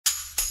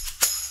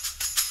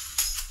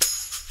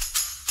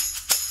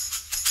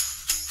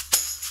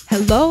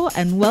Hello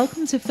and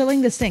welcome to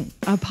Filling the Sink,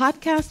 a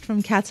podcast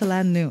from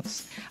Catalan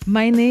News.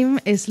 My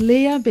name is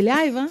Leah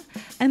Beliaiva,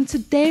 and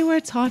today we're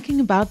talking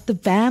about the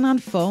ban on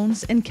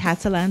phones in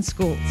Catalan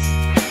schools.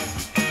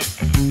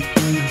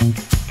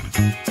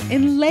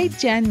 In late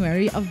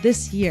January of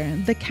this year,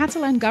 the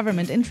Catalan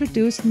government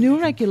introduced new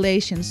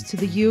regulations to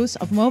the use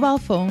of mobile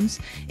phones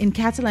in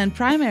Catalan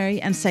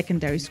primary and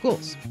secondary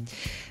schools.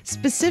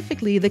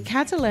 Specifically, the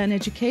Catalan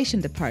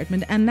Education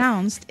Department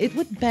announced it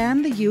would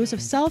ban the use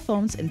of cell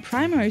phones in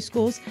primary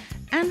schools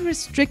and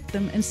restrict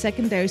them in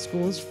secondary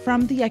schools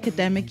from the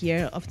academic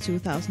year of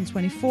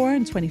 2024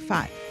 and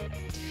 25.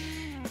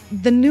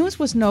 The news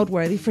was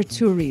noteworthy for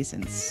two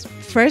reasons.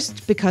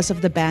 First, because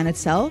of the ban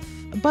itself,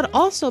 but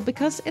also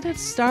because it had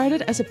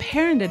started as a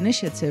parent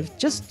initiative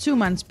just 2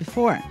 months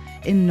before,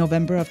 in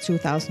November of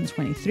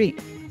 2023.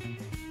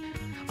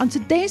 On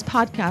today's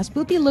podcast,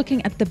 we'll be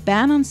looking at the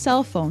ban on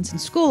cell phones in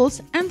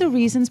schools and the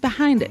reasons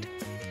behind it.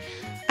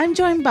 I'm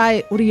joined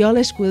by Oriol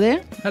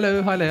Escuder.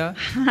 Hello, hi Leah.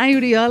 Hi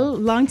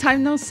Oriol, long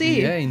time no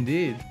see. Yeah,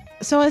 indeed.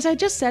 So as I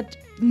just said,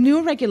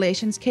 new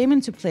regulations came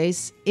into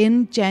place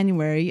in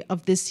January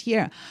of this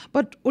year.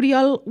 But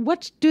Oriol,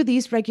 what do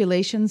these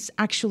regulations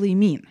actually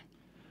mean?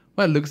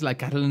 Well, it looks like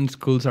Catalan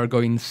schools are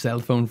going cell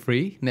phone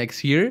free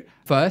next year.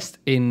 First,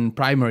 in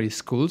primary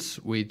schools,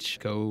 which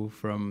go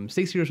from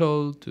 6 years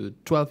old to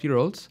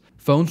 12-year-olds,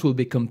 phones will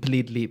be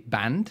completely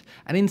banned.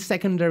 And in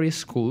secondary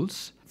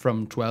schools,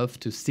 from 12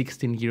 to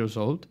 16 years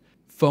old,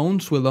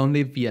 phones will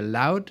only be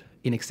allowed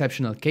in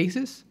exceptional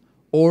cases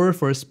or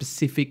for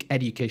specific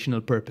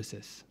educational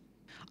purposes.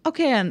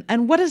 Okay,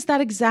 and what does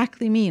that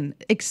exactly mean?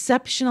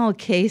 Exceptional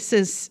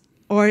cases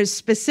or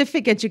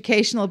specific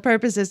educational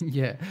purposes?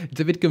 Yeah, it's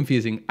a bit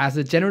confusing. As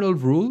a general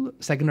rule,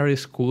 secondary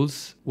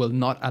schools will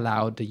not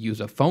allow the use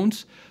of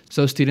phones,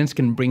 so students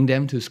can bring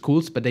them to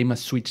schools, but they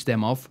must switch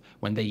them off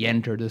when they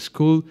enter the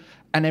school.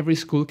 And every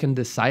school can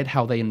decide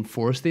how they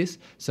enforce this.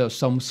 So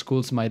some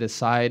schools might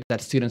decide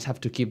that students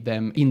have to keep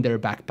them in their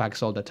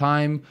backpacks all the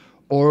time,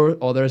 or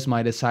others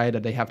might decide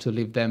that they have to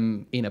leave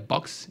them in a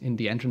box in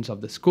the entrance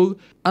of the school,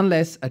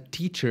 unless a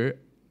teacher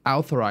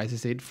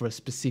authorizes it for a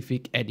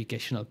specific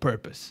educational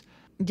purpose.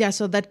 Yeah,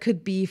 so that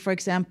could be, for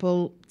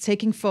example,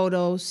 taking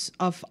photos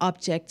of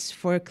objects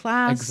for a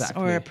class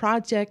or a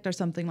project or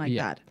something like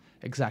that.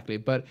 Exactly.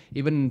 But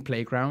even in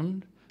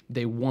playground,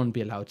 they won't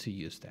be allowed to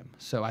use them.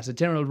 So as a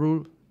general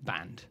rule,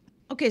 banned.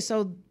 Okay,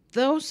 so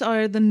those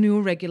are the new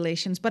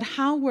regulations. But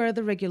how were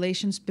the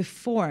regulations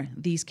before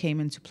these came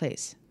into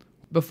place?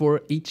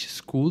 Before, each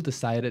school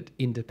decided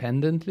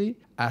independently.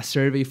 A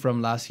survey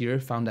from last year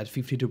found that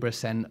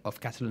 52%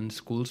 of Catalan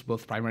schools,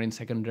 both primary and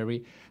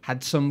secondary,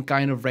 had some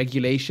kind of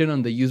regulation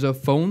on the use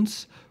of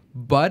phones.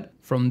 But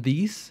from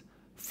these,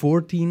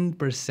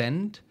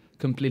 14%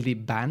 completely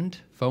banned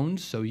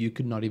phones, so you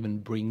could not even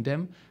bring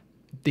them.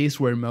 These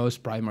were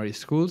most primary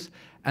schools.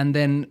 And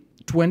then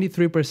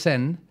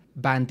 23%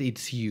 banned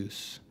its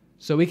use.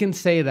 So we can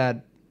say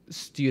that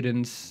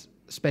students,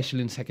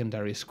 especially in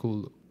secondary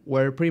school,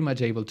 were pretty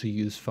much able to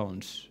use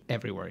phones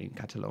everywhere in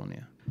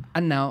Catalonia.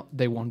 And now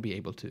they won't be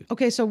able to.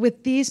 Okay, so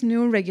with these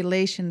new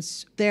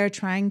regulations, they're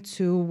trying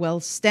to,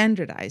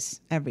 standardize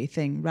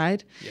everything,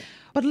 right? Yeah.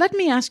 But let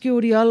me ask you,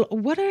 Oriol,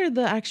 what are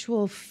the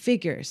actual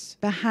figures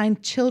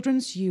behind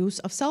children's use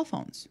of cell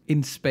phones?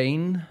 In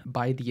Spain,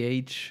 by the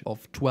age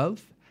of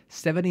 12,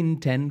 7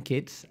 in 10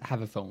 kids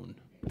have a phone.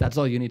 That's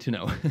all you need to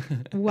know.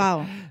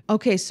 Wow.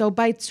 Okay, so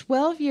by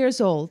 12 years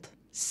old,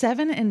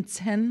 7 in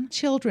 10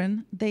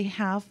 children, they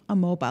have a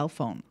mobile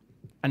phone.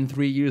 And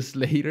 3 years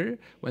later,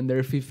 when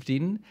they're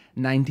 15,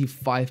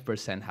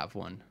 95% have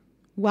one.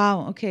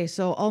 Wow, okay,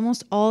 so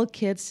almost all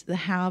kids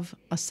have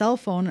a cell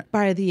phone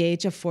by the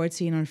age of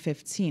 14 or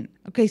 15.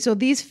 Okay, so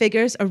these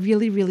figures are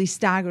really, really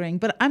staggering,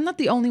 but I'm not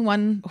the only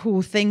one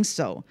who thinks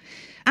so.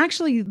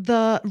 Actually,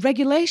 the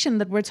regulation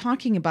that we're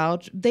talking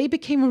about, they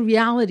became a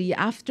reality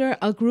after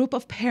a group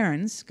of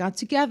parents got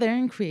together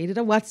and created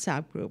a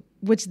WhatsApp group,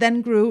 which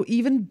then grew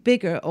even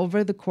bigger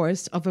over the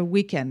course of a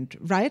weekend,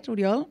 right,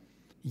 Oriol?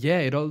 Yeah,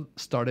 it all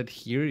started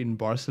here in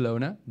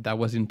Barcelona. That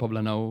was in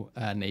Poblenou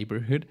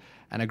neighborhood.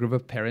 And a group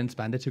of parents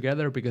banded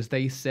together because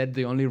they said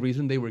the only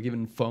reason they were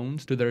given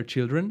phones to their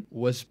children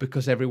was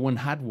because everyone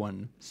had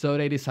one. So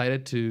they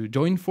decided to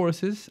join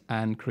forces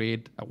and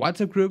create a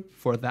WhatsApp group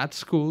for that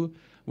school,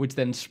 which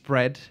then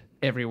spread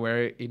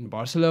everywhere in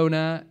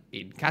Barcelona,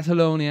 in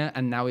Catalonia,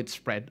 and now it's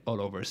spread all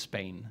over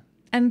Spain.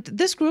 And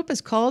this group is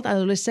called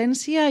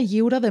Adolescència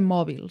Lliure de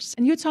Mòbil.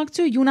 And you talked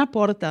to Una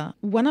Porta,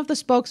 one of the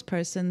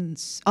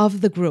spokespersons of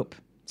the group.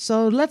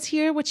 So let's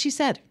hear what she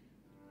said.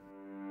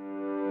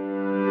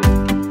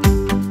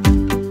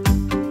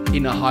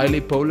 In a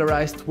highly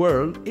polarized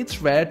world, it's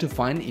rare to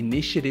find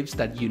initiatives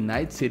that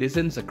unite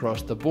citizens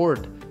across the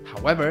board.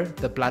 However,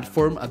 the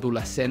platform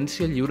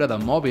Adolescència Lliure de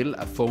Mòbil,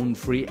 a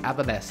phone-free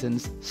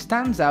adolescence,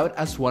 stands out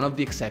as one of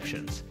the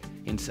exceptions.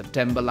 In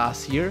September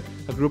last year,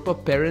 a group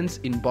of parents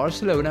in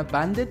Barcelona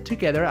banded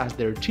together as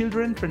their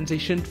children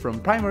transitioned from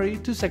primary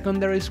to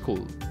secondary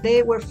school.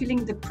 They were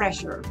feeling the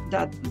pressure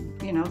that,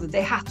 that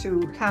they had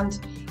to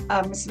hand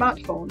a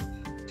smartphone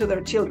to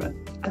their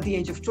children at the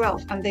age of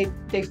 12, and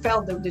they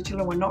felt that the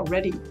children were not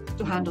ready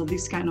to handle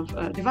this kind of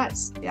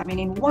device. I mean,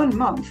 in 1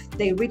 month,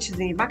 they reached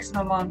the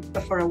maximum amount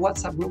for a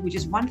WhatsApp group, which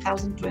is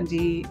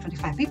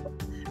 1,025 people.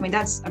 I mean,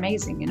 that's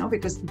amazing,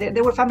 because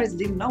there were families that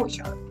didn't know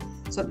each other.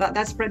 So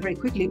that spread very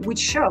quickly, which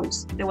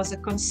shows there was a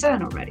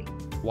concern already.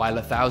 While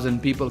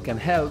 1,000 people can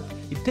help,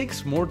 it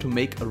takes more to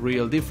make a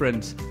real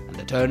difference. And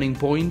the turning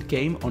point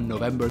came on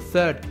November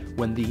 3rd,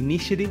 when the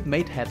initiative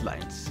made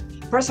headlines.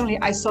 Personally,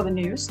 I saw the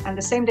news, and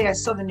the same day I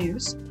saw the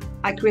news,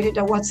 I created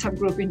a WhatsApp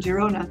group in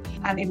Girona,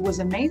 and it was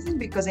amazing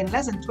because in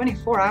less than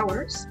 24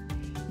 hours,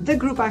 the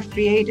group I've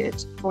created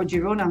for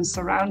Girona and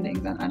surroundings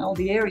and all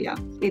the area,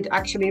 it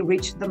actually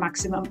reached the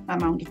maximum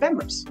amount of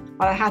members.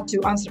 But I had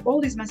to answer all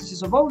these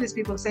messages of all these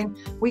people saying,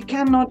 we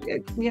cannot,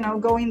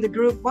 go in the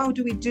group. What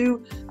do we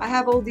do? I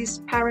have all these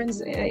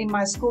parents in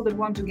my school that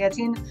want to get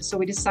in. So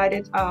we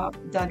decided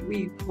that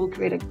we will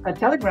create a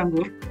Telegram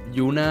group.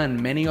 Yuna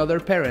and many other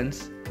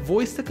parents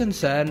voiced the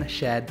concern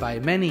shared by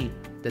many.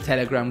 The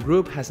Telegram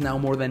group has now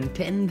more than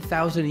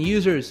 10,000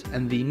 users,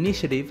 and the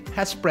initiative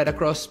has spread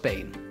across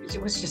Spain. It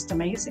was just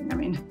amazing. I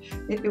mean,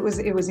 it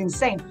was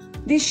insane.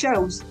 This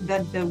shows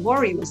that the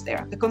worry was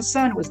there, the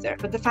concern was there,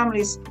 but the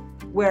families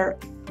were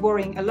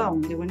worrying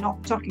alone. They were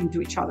not talking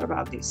to each other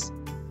about this.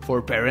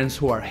 For parents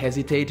who are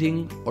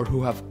hesitating or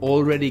who have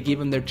already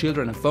given their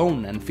children a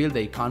phone and feel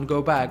they can't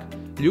go back,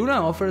 Luna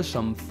offers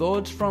some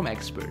thoughts from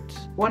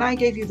experts. When I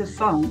gave you the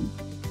phone,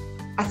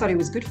 I thought it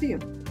was good for you.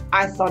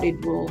 I thought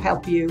it will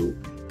help you,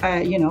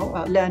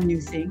 learn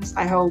new things.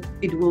 I hope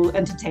it will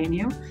entertain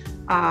you.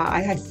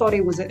 I had thought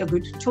it was a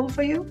good tool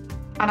for you.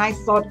 And I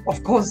thought,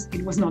 of course,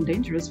 it was not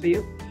dangerous for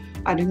you.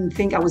 I didn't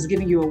think I was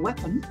giving you a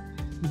weapon.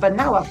 But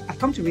now I've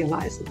come to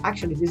realize that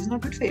actually this is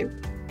not good for you.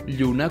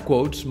 Luna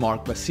quotes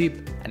Marc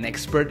Basip, an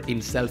expert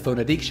in cell phone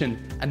addiction,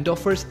 and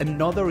offers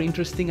another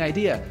interesting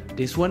idea,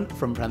 this one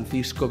from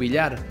Francisco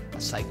Villar,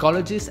 a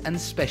psychologist and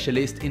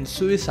specialist in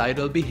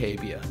suicidal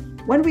behavior.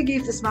 When we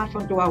give the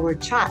smartphone to our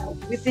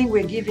child, we think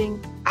we're giving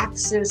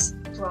access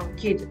to our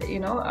kid,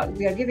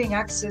 we are giving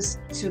access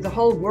to the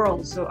whole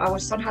world. So our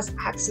son has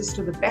access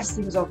to the best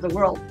things of the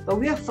world. But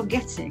we are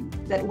forgetting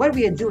that what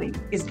we are doing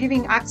is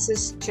giving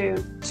access to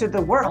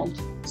the world.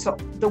 So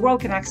the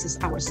world can access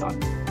our son.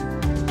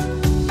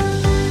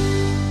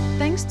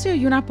 Thanks to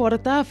Yuna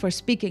Porta for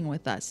speaking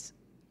with us.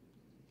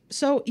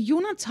 So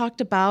Yuna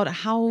talked about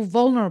how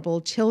vulnerable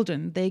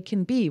children they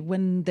can be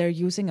when they're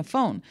using a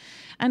phone.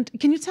 And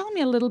can you tell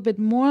me a little bit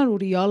more,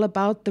 Uriol,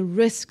 about the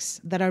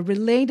risks that are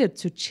related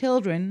to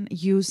children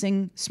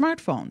using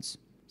smartphones?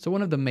 So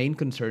one of the main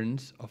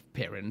concerns of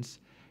parents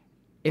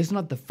is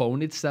not the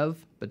phone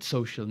itself, but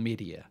social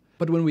media.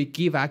 But when we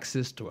give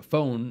access to a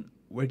phone,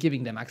 we're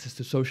giving them access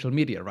to social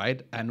media,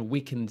 right? And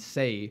we can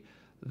say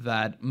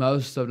that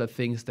most of the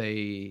things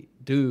they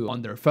do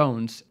on their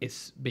phones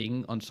is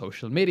being on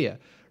social media,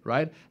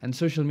 right? And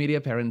social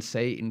media, parents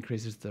say,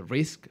 increases the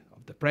risk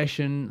of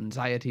depression,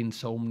 anxiety,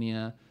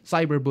 insomnia,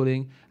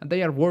 cyberbullying, and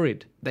they are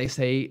worried. They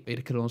say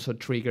it can also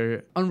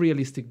trigger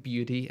unrealistic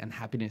beauty and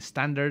happiness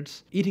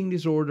standards, eating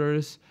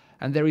disorders,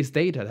 and there is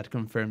data that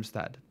confirms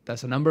that.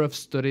 There's a number of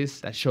studies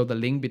that show the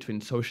link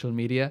between social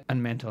media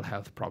and mental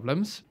health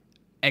problems.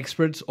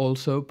 Experts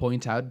also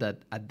point out that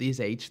at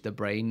this age, the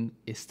brain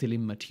is still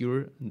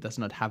immature and does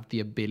not have the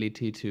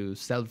ability to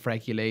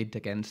self-regulate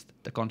against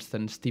the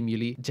constant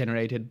stimuli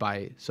generated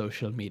by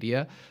social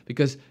media.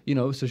 Because,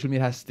 social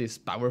media has these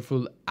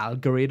powerful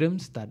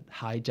algorithms that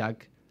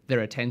hijack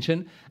their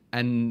attention,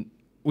 and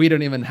we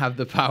don't even have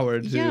the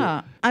power to...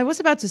 Yeah, I was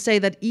about to say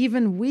that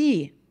even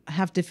we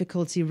have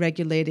difficulty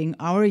regulating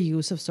our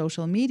use of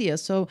social media.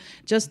 So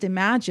just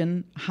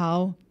imagine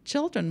how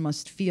children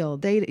must feel.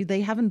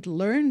 They haven't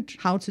learned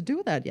how to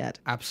do that yet.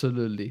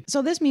 Absolutely.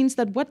 So this means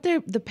that what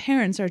the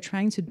parents are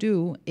trying to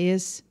do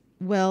is,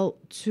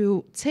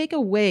 to take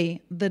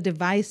away the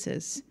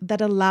devices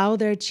that allow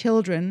their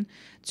children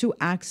to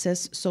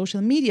access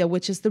social media,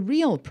 which is the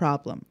real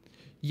problem.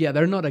 Yeah,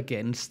 they're not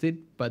against it,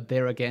 but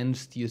they're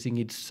against using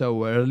it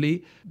so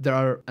early. There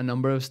are a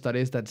number of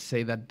studies that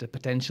say that the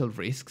potential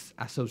risks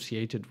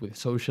associated with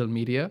social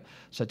media,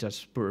 such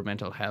as poor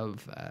mental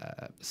health,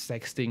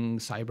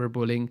 sexting,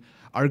 cyberbullying,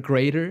 are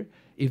greater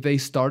if they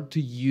start to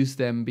use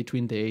them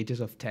between the ages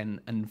of 10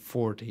 and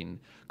 14,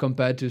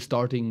 compared to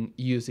starting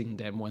using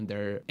them when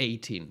they're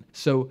 18.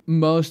 So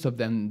most of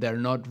them, they're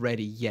not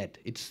ready yet.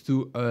 It's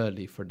too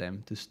early for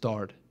them to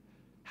start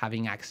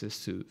having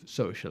access to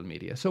social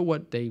media. So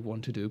what they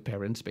want to do,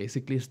 parents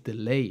basically, is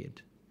delay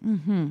it.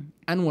 Mm-hmm.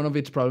 And one of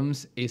its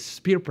problems is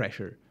peer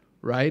pressure,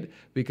 right?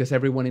 Because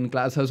everyone in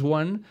class has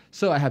one,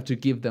 so I have to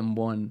give them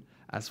one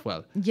as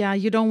well. Yeah,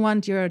 you don't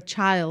want your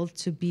child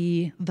to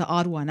be the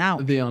odd one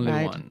out. The only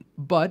right? one.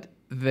 But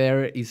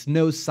there is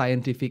no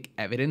scientific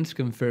evidence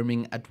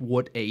confirming at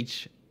what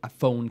age a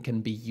phone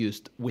can be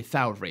used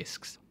without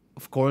risks.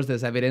 Of course,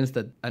 there's evidence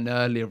that an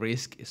early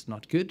risk is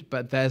not good,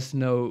 but there's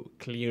no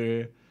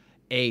clear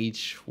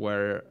age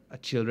where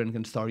children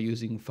can start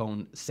using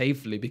phone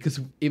safely, because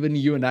even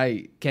you and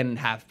I can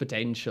have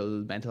potential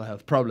mental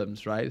health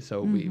problems, right?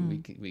 So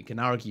we can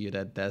argue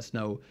that there's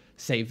no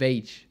safe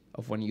age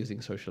of when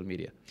using social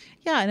media.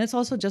 Yeah, and it's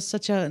also just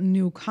such a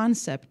new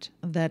concept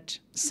that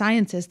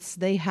scientists,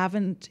 they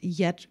haven't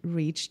yet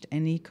reached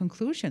any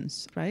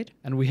conclusions, right?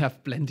 And we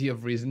have plenty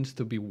of reasons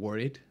to be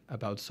worried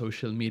about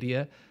social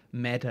media.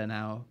 Meta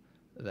now,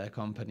 the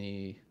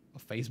company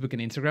of Facebook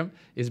and Instagram,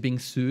 is being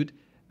sued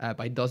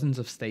by dozens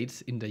of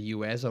states in the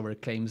US over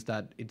claims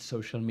that its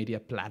social media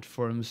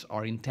platforms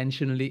are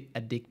intentionally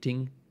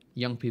addicting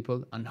young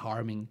people and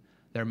harming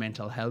their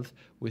mental health.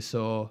 We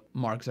saw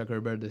Mark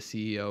Zuckerberg, the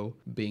CEO,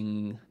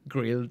 being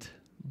grilled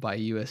by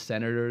US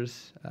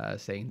senators,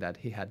 saying that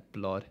he had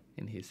blood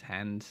in his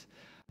hands.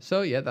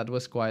 So yeah, that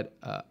was quite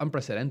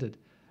unprecedented,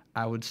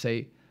 I would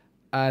say.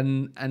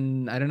 And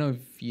I don't know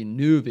if you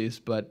knew this,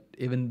 but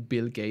even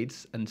Bill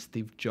Gates and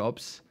Steve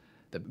Jobs,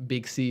 the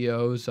big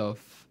CEOs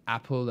of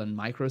Apple and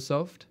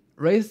Microsoft,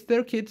 raised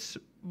their kids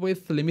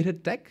with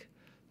limited tech.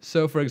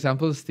 So, for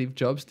example, Steve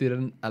Jobs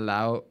didn't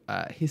allow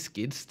his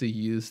kids to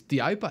use the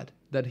iPad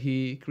that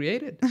he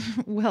created.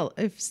 Well,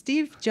 if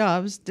Steve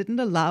Jobs didn't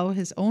allow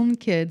his own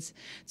kids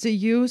to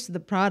use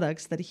the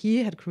products that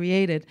he had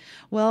created,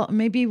 well,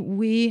 maybe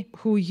we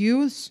who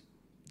use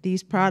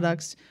these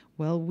products,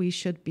 well, we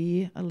should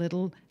be a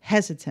little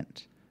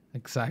hesitant.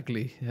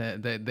 Exactly.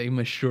 They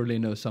must surely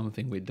know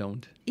something we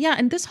don't. Yeah,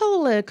 and this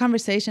whole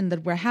conversation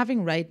that we're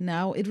having right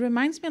now, it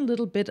reminds me a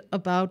little bit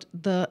about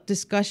the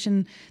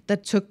discussion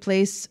that took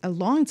place a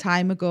long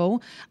time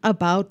ago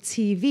about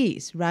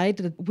TVs, right?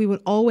 That we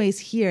would always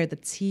hear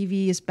that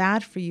TV is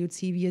bad for you,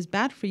 TV is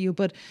bad for you,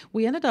 but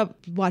we ended up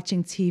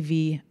watching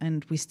TV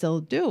and we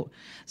still do.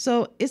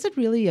 So is it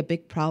really a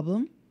big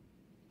problem?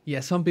 Yeah,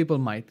 some people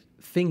might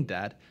think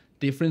that.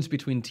 Difference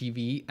between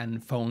TV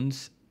and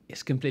phones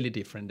is completely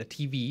different. The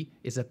TV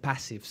is a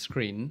passive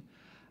screen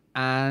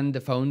and the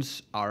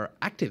phones are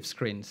active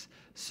screens.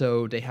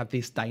 So they have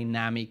these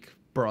dynamic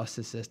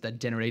processes that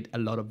generate a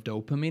lot of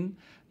dopamine.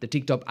 The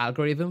TikTok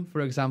algorithm, for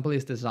example,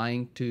 is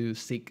designed to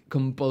seek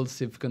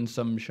compulsive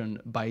consumption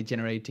by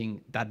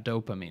generating that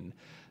dopamine.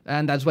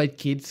 And that's why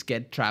kids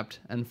get trapped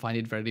and find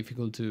it very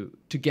difficult to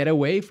get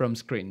away from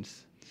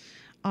screens.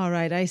 All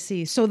right, I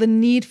see. So the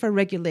need for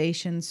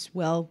regulations,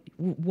 well,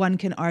 one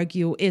can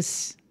argue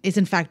is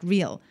in fact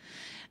real.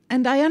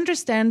 And I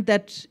understand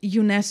that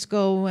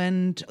UNESCO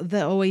and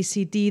the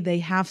OECD, they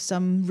have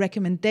some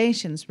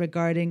recommendations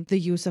regarding the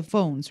use of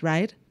phones,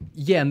 right?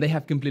 Yeah, and they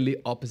have completely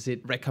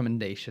opposite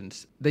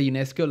recommendations. The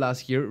UNESCO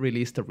last year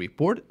released a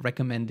report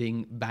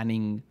recommending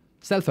banning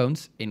cell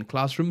phones in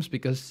classrooms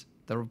because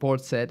the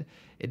report said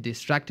it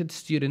distracted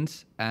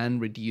students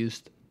and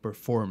reduced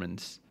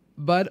performance.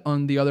 But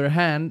on the other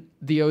hand,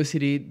 the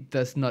OECD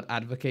does not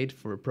advocate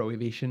for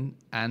prohibition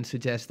and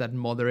suggests that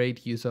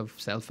moderate use of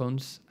cell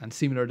phones and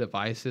similar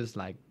devices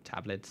like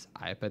tablets,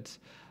 iPads,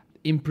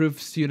 improve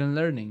student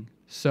learning.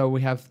 So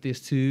we have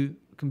these two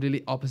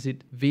completely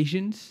opposite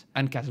visions,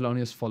 and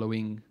Catalonia is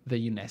following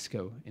the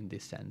UNESCO in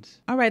this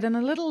sense. All right, and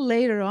a little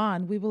later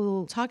on, we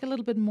will talk a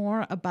little bit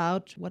more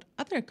about what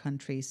other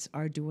countries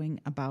are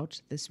doing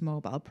about this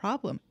mobile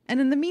problem.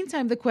 And in the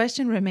meantime, the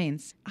question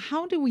remains,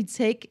 how do we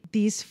take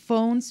these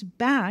phones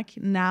back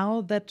now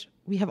that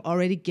we have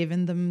already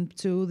given them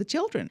to the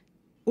children?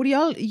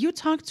 Uriol, you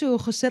talked to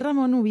José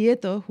Ramón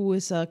Ubieto, who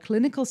is a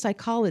clinical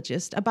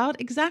psychologist, about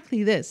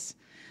exactly this.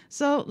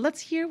 So let's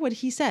hear what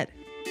he said.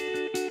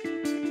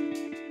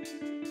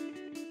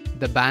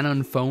 The ban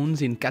on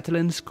phones in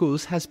Catalan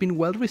schools has been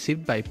well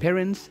received by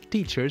parents,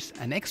 teachers,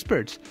 and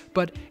experts.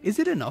 But is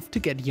it enough to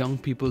get young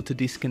people to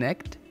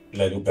disconnect?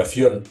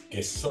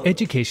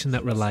 Education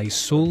that relies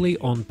solely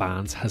on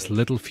bans has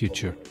little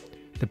future.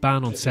 The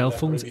ban on cell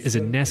phones is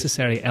a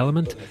necessary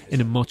element in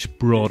a much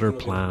broader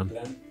plan.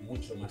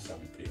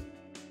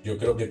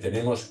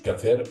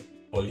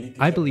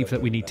 I believe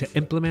that we need to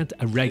implement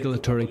a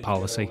regulatory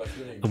policy,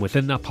 and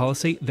within that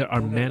policy there are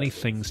many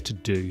things to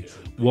do.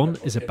 One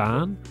is a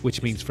ban,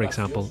 which means, for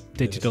example,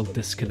 digital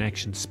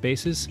disconnection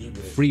spaces,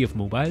 free of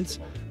mobiles.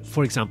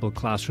 For example,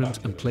 classrooms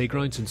and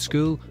playgrounds in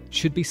school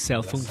should be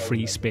cell phone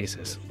free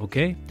spaces,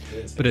 okay?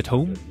 But at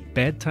home,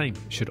 bedtime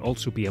should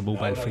also be a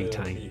mobile free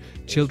time.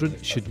 Children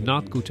should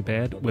not go to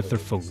bed with their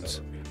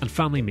phones, and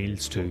family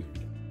meals too.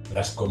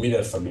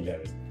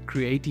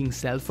 Creating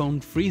cell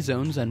phone free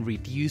zones and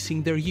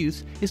reducing their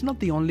use is not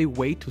the only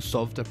way to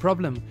solve the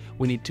problem.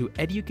 We need to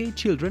educate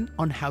children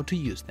on how to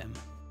use them.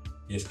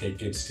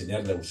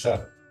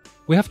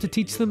 We have to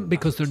teach them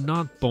because they're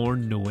not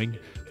born knowing.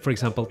 For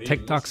example,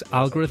 TikTok's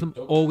algorithm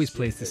always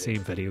plays the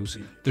same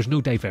videos. There's no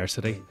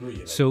diversity.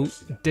 So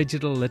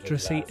digital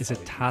literacy is a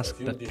task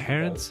that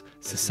parents,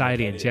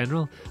 society in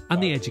general,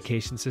 and the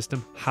education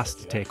system has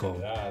to take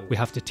on. We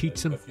have to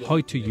teach them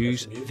how to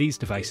use these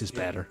devices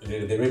better.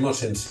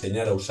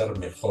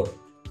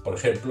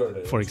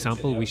 For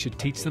example, we should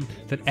teach them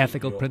that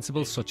ethical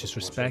principles such as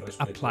respect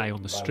apply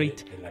on the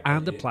street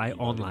and apply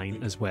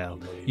online as well.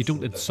 You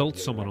don't insult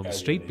someone on the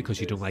street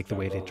because you don't like the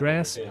way they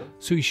dress,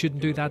 so you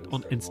shouldn't do that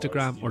on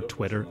Instagram or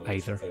Twitter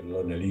either.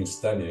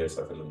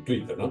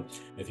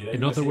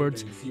 In other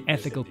words,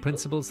 ethical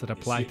principles that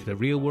apply to the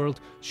real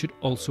world should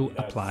also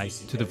apply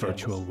to the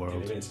virtual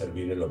world.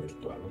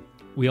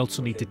 We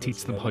also need to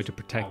teach them how to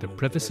protect their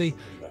privacy,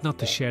 not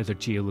to share their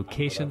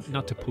geolocation,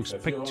 not to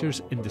post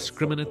pictures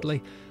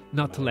indiscriminately,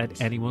 not to let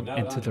anyone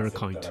into their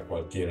account.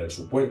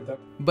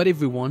 But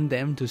if we want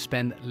them to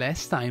spend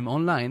less time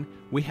online,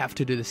 we have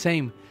to do the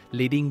same.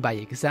 Leading by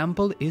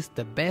example is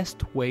the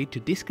best way to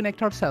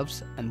disconnect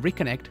ourselves and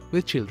reconnect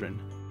with children.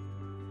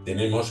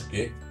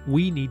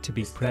 We need to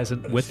be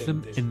present with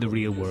them in the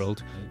real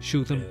world,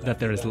 show them that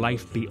there is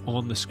life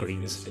beyond the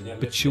screens,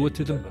 but show it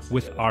to them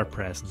with our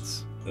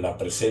presence.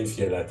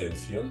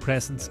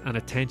 Presence and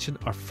attention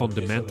are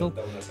fundamental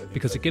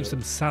because it gives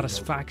them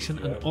satisfaction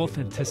and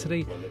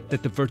authenticity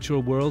that the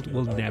virtual world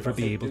will never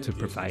be able to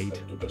provide.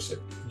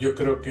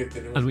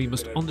 And we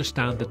must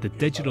understand that the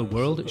digital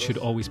world should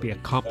always be a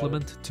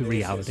complement to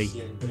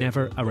reality,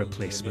 never a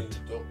replacement.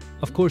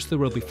 Of course, there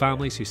will be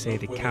families who say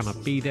they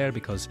cannot be there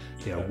because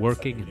they are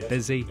working and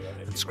busy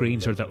and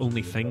screens are the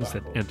only things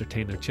that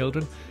entertain their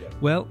children.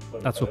 Well,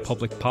 that's what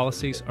public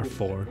policies are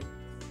for.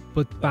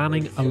 But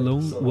banning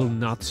alone will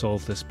not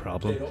solve this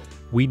problem.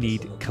 We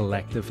need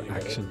collective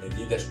action.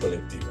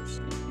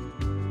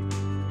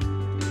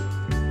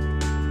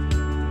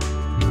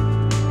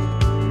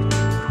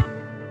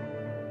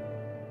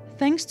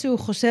 Thanks to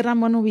José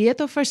Ramón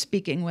Ubieto for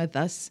speaking with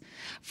us.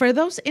 For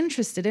those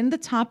interested in the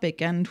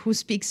topic and who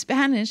speak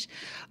Spanish,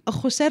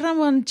 José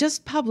Ramón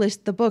just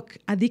published the book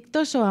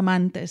Adictos o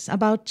Amantes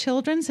about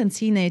children's and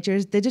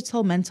teenagers'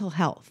 digital mental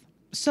health.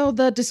 So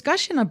the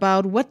discussion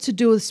about what to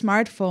do with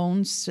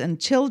smartphones and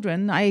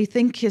children, I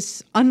think,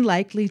 is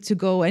unlikely to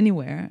go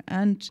anywhere.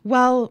 And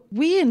while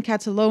we in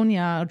Catalonia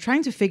are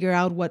trying to figure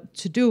out what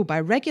to do by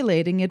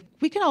regulating it,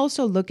 we can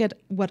also look at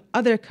what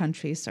other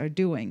countries are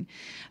doing.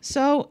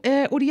 So,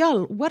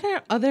 Uriol, what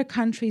are other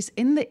countries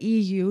in the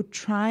EU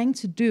trying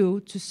to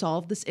do to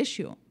solve this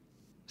issue?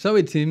 So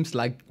it seems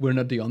like we're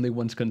not the only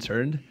ones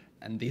concerned,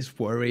 and these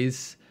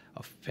worries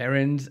of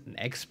parents and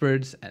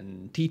experts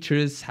and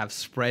teachers have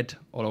spread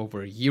all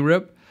over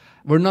Europe.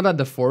 We're not at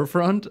the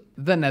forefront.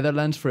 The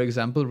Netherlands, for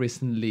example,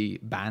 recently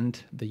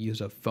banned the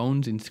use of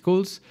phones in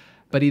schools,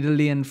 but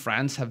Italy and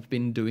France have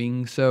been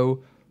doing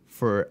so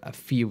for a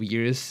few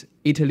years.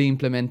 Italy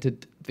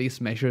implemented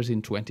these measures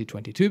in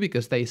 2022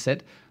 because they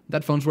said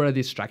that phones were a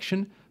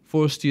distraction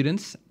for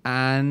students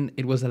and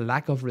it was a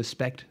lack of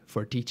respect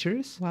for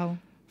teachers. Wow.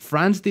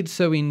 France did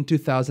so in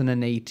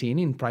 2018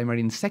 in primary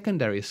and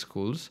secondary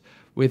schools,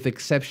 with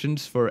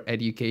exceptions for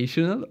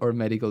educational or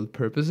medical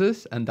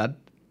purposes, and that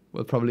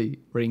will probably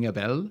ring a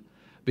bell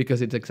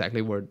because it's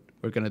exactly what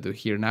we're going to do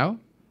here now.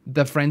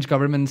 The French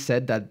government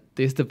said that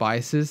these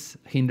devices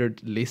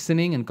hindered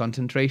listening and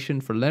concentration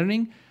for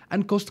learning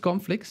and caused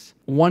conflicts.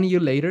 1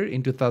 year later,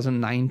 in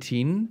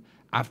 2019,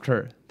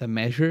 after the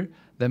measure,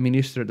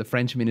 the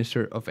French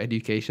Minister of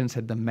Education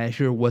said the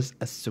measure was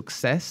a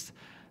success,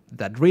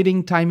 that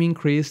reading time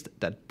increased,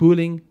 that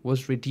bullying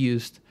was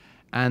reduced,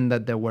 and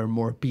that there were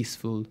more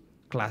peaceful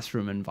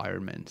classroom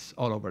environments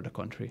all over the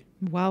country.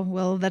 Wow,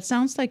 well, that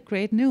sounds like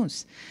great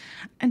news.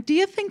 And do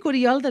you think,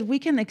 Uriol, that we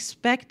can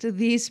expect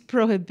these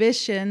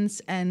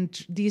prohibitions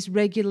and these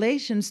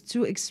regulations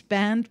to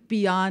expand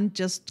beyond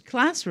just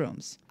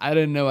classrooms? I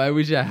don't know. I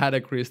wish I had a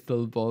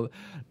crystal ball.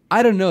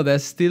 I don't know.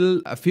 There's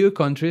still a few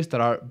countries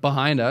that are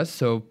behind us.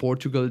 So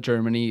Portugal,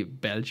 Germany,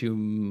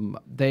 Belgium,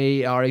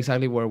 they are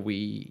exactly where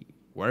we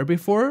were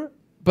before.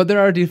 But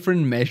there are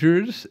different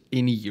measures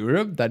in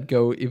Europe that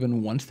go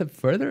even one step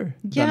further.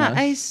 Yeah,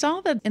 I saw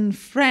that in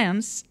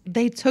France,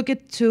 they took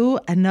it to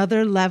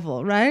another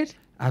level, right?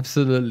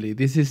 Absolutely.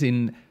 This is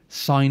in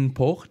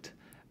Saint-Port.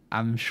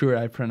 I'm sure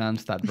I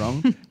pronounced that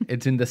wrong.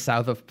 It's in the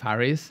south of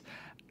Paris.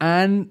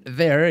 And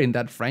there, in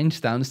that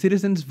French town,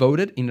 citizens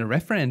voted in a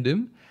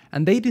referendum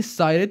and they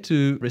decided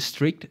to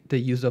restrict the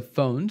use of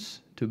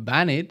phones, to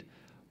ban it,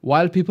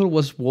 while people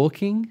was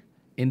walking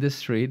in the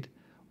street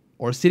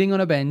or sitting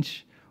on a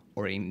bench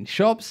or in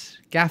shops,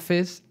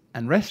 cafes,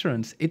 and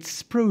restaurants.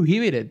 It's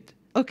prohibited.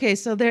 Okay,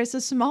 so there's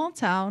a small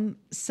town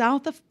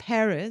south of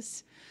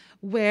Paris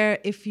where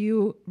if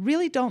you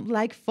really don't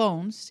like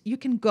phones, you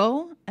can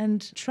go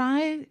and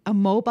try a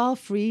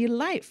mobile-free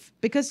life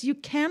because you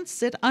can't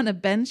sit on a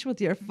bench with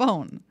your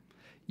phone.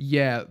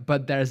 Yeah,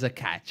 but there's a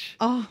catch.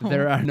 Oh.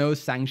 There are no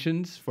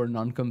sanctions for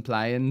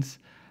non-compliance,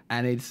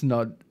 and it's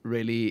not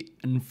really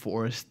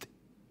enforced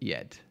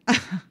yet.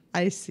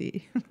 I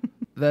see.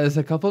 There's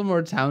a couple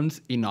more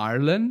towns in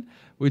Ireland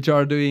which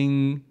are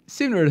doing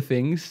similar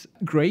things.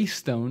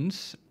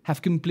 Greystones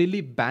have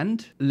completely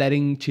banned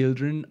letting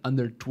children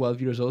under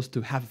 12 years old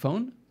to have a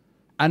phone.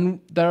 And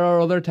there are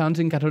other towns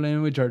in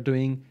Catalonia which are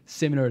doing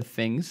similar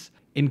things.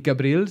 In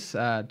Cabrils,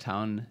 a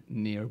town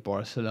near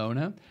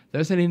Barcelona,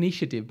 there's an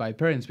initiative by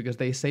parents because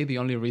they say the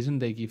only reason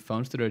they give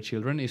phones to their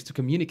children is to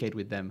communicate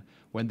with them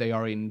when they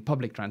are in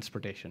public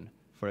transportation,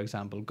 for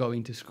example,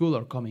 going to school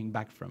or coming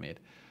back from it.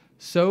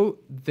 So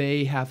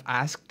they have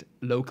asked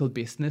local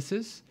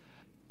businesses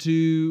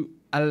to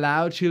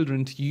allow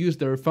children to use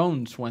their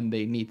phones when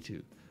they need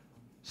to.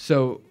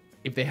 So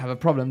if they have a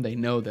problem, they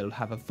know they'll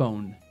have a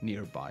phone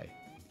nearby.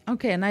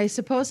 Okay, and I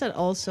suppose that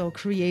also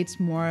creates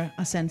more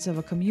a sense of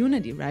a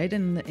community, right?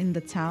 In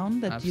the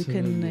town, that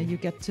Absolutely. you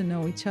get to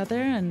know each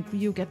other and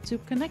you get to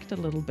connect a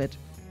little bit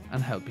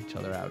And help each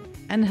other out.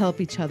 and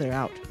help each other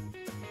out.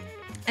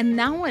 And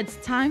now it's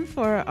time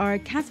for our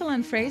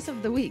Catalan phrase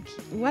of the week.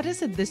 What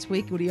is it this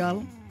week,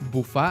 Uriol?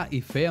 Bufar i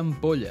fer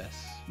ampolles.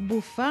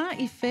 Bufar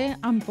y fer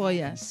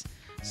ampolles.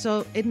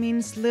 So it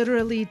means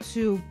literally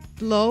to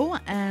blow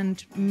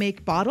and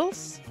make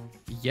bottles.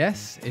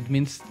 Yes, it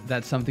means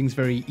that something's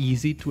very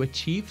easy to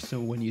achieve. So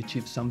when you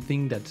achieve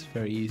something that's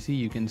very easy,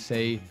 you can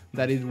say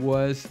that it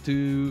was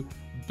to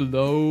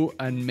blow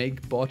and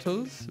make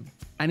bottles.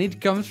 And it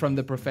comes from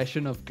the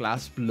profession of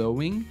glass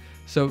blowing.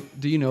 So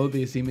do you know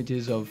these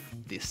images of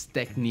this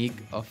technique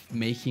of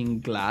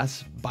making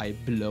glass by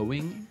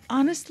blowing?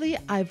 Honestly,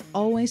 I've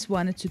always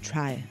wanted to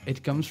try.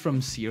 It comes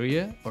from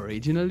Syria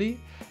originally.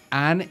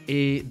 And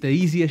the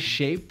easiest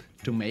shape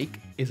to make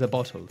is a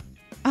bottle.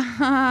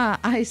 Aha,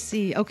 I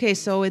see. Okay,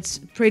 so it's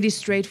pretty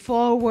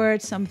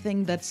straightforward,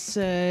 something that's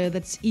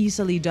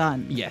easily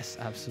done. Yes,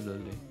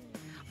 absolutely.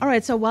 All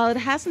right, so while it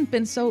hasn't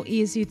been so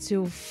easy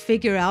to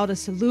figure out a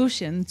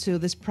solution to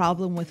this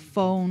problem with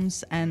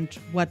phones and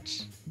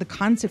what the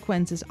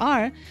consequences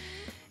are,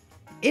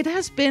 it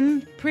has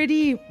been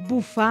pretty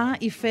bufar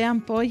y fer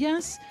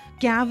ampollas,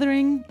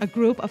 gathering a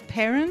group of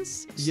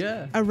parents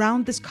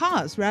around this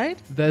cause,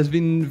 right? There's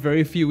been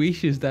very few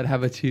issues that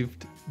have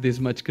achieved this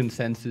much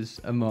consensus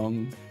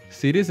among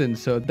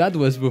citizens. So that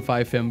was bufar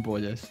y fer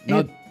ampolles,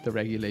 not the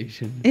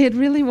regulation. It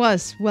really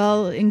was.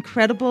 Well,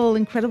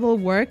 incredible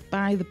work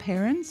by the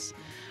parents.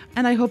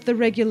 And I hope the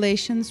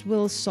regulations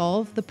will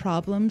solve the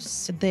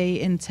problems they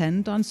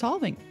intend on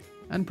solving.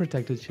 And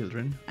protect the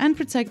children. And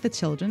protect the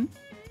children.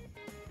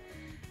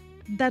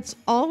 That's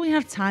all we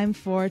have time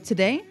for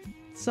today.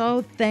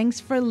 So thanks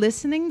for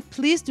listening.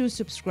 Please do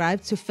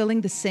subscribe to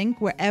Filling the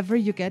Sink wherever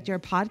you get your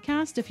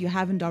podcast if you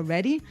haven't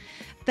already.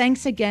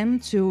 Thanks again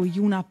to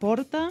Yuna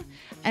Porta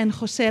and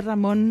Jose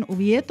Ramon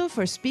Ubieto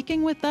for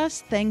speaking with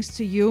us. Thanks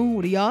to you,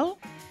 Uriol.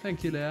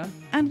 Thank you, Leah.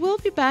 And we'll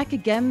be back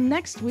again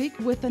next week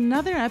with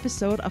another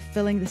episode of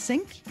Filling the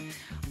Sink.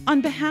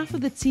 On behalf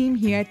of the team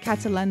here at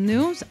Catalan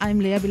News, I'm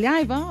Leah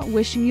Bilyaiva,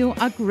 wishing you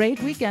a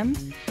great weekend.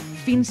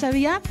 Fins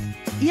aviat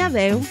i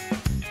adeu.